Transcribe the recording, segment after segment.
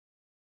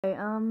Okay,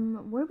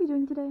 what are we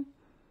doing today?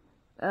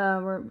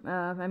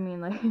 I mean,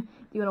 like, do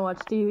you want to watch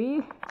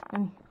TV? I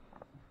mean,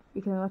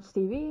 you can watch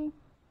TV.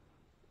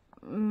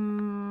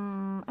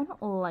 I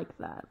don't like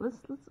that. Let's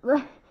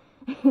let's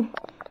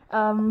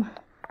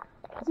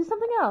do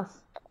something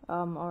else.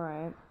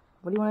 Alright.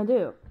 What do you want to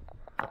do?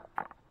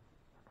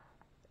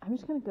 I'm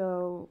just gonna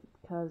go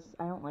because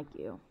I don't like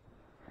you.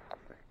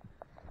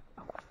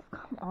 Oh,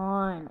 come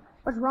on.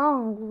 What's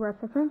wrong,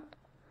 Pikmin?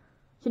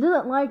 She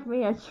doesn't like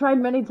me. I tried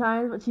many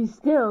times, but she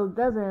still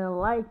doesn't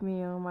like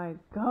me. Oh my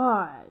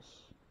gosh.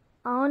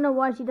 I don't know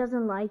why she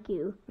doesn't like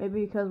you.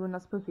 Maybe because we're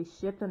not supposed to be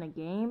shipped in a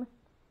game?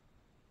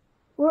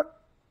 We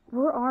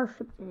are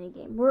shipped in a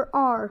game. We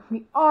aren't.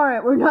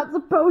 We're not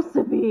supposed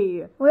to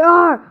be. We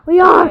are.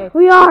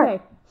 Okay,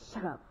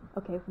 shut up.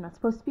 Okay, we're not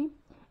supposed to be,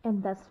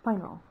 and that's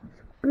final.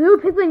 Blue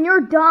Pikmin,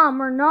 you're dumb.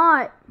 We're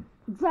not.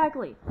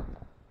 Exactly.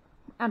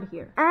 Out of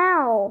here.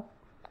 Ow.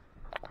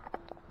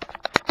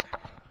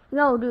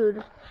 No,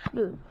 dude.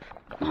 What?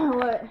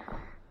 What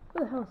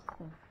the hell is this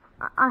thing?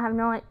 I have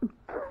no idea.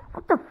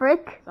 What the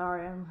frick?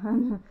 Sorry,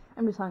 I'm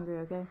just hungry,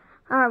 okay?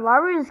 Alright, why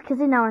are we just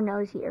kissing our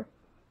nose here?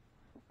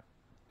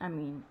 I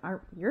mean,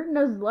 your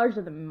nose is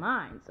larger than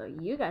mine, so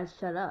you guys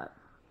shut up.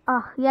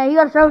 Yeah, you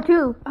gotta show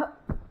too.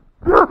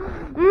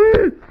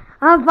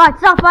 I'm fine.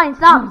 Stop fighting.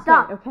 Stop.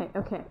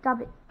 Okay. Stop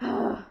it.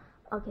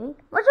 Okay.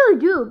 What should we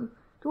do?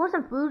 Do you want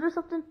some food or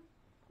something?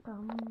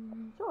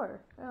 Sure.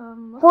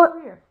 Let's go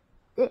over here.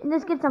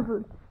 Let's get some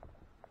food.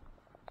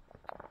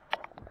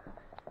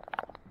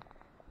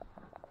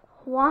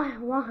 Who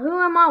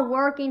am I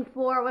working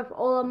for with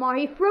Olimar?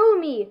 He threw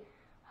me.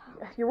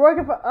 You're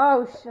working for...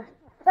 Oh,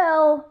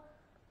 Fell.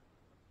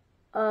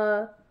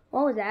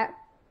 What was that?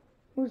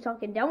 Who was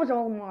talking? That was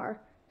Olimar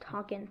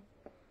talking.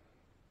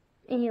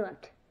 And he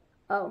left.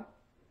 Oh.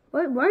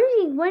 Where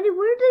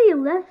did he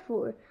left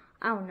for?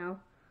 I don't know.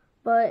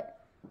 But,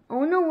 I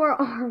don't know where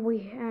are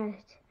we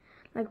at.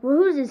 Like,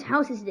 whose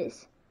house is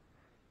this?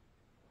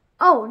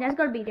 Oh, that's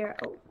gotta be their...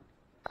 Oh.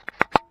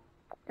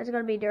 That's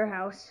gotta be their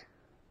house.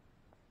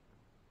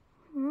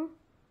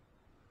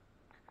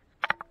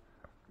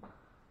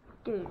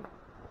 Dude.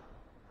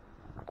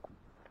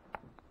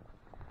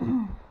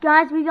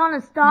 Guys, we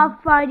gotta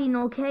stop fighting,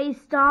 okay?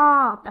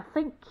 Stop. I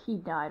think he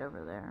died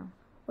over there.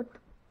 What?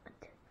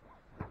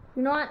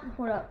 You know what?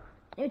 Hold up.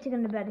 Let me take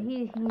him to bed.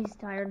 He's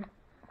tired.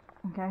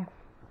 Okay.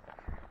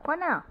 What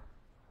now?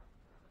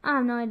 I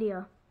have no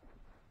idea.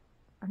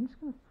 I'm just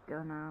gonna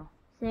go now.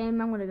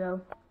 Same, I'm gonna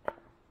go.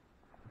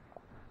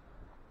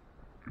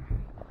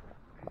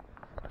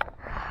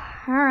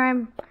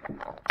 Alright.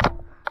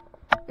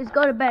 Just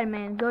go to bed,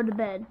 man. Go to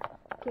bed.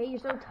 Okay, you're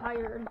so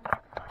tired.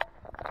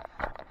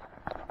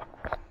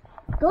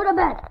 Go to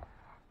bed!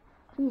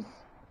 Jeez.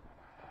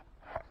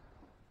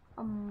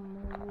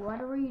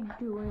 What are you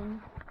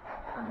doing?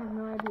 I have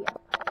no idea.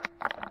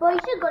 But he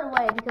should go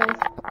away because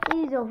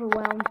he's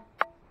overwhelmed.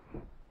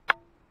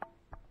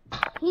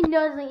 He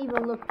doesn't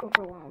even look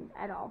overwhelmed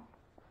at all.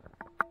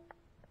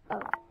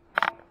 Oh.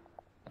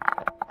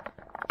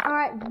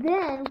 Alright,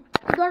 then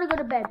we gotta go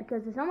to bed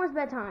because it's almost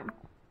bedtime.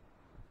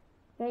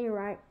 Yeah, you're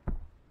right.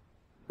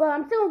 But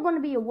I'm still gonna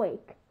be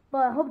awake.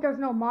 But I hope there's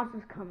no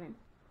monsters coming.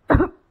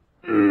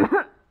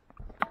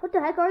 What the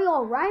heck? Are you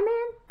alright,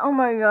 man? Oh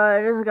my god,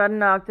 I just got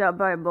knocked out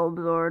by a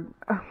Bulbasaur.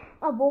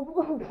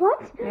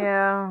 What?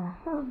 Yeah.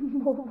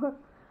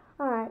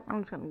 Alright.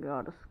 I'm just gonna go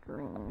out of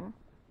screen.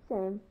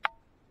 Same.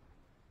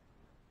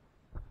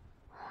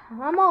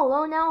 I'm all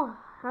alone now.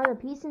 Have a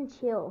peace and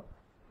chill.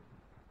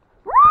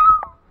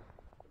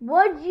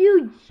 Would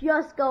you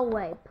just go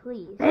away,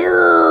 please?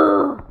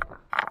 Ew.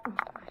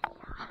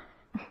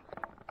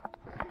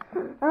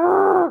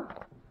 Oh.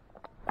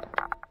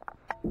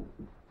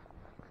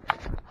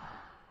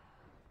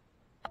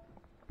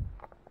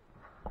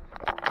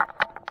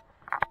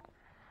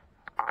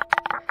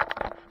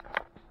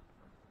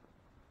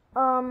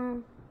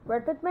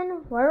 Red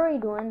Pikmin, what are you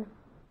doing?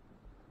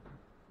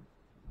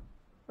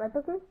 Red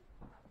Pikmin?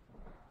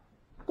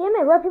 Damn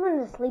it, Red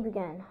Pikmin is asleep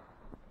again.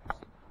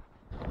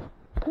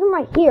 Put him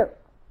right here.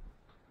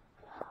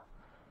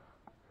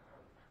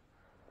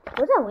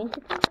 Was that Wing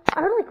Pikmin?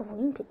 I heard like a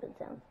Wing Pikmin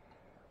sound.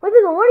 Red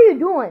Pikmin, what are you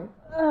doing?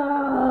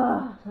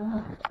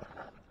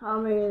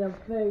 I'm eating a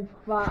big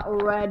fat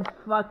red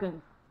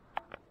fucking...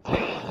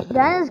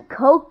 That is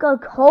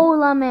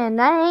Coca-Cola, man.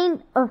 That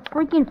ain't a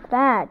freaking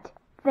fat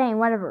thing,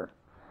 whatever.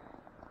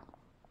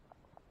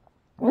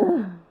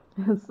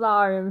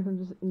 Sorry, I'm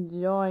just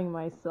enjoying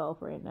myself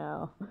right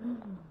now.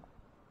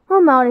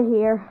 I'm out of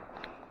here.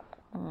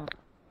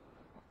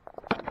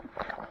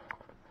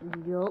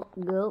 Gulp,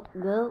 gulp,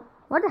 gulp.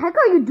 What the heck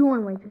are you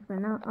doing, Wing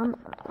Pikmin? I'm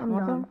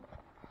done.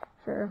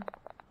 Sure.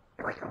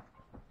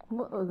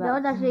 What was that? That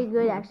was actually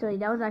good, actually.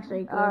 That was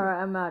actually good.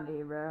 Alright, I'm out of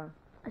here, bro.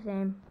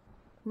 Same.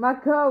 My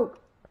Coke!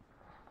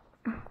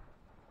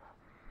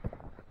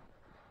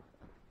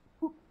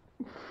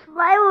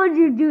 Why would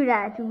you do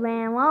that,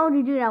 man? Why would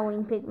you do that,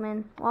 Wing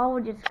Pikmin? Why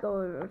would you just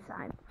go to the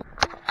side?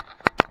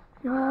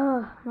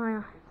 Oh, my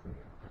gosh.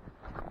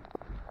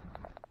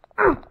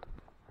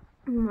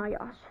 Oh my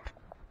gosh.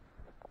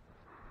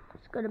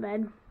 go to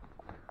bed.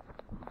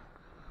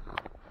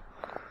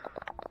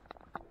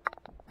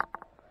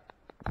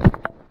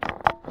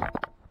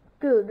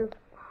 Dude,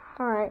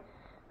 alright.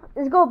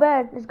 Let's go to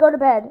bed. Let's go to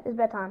bed. It's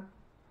bedtime.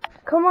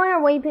 Come on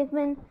our way,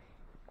 Pikmin.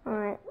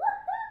 Alright.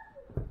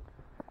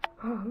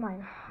 Oh,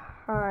 mine.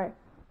 Alright.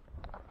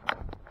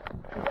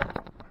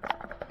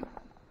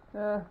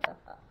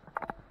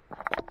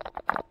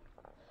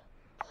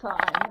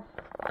 Time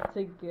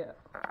to go.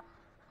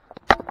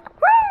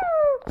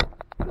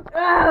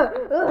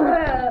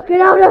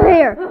 Get out of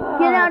here!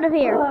 Get out of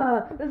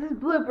here! This is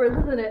bloopers,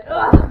 isn't it?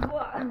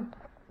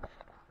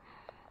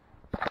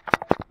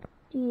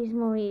 Jeez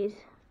Louise.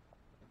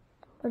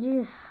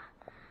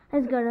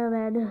 Let's go to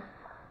bed.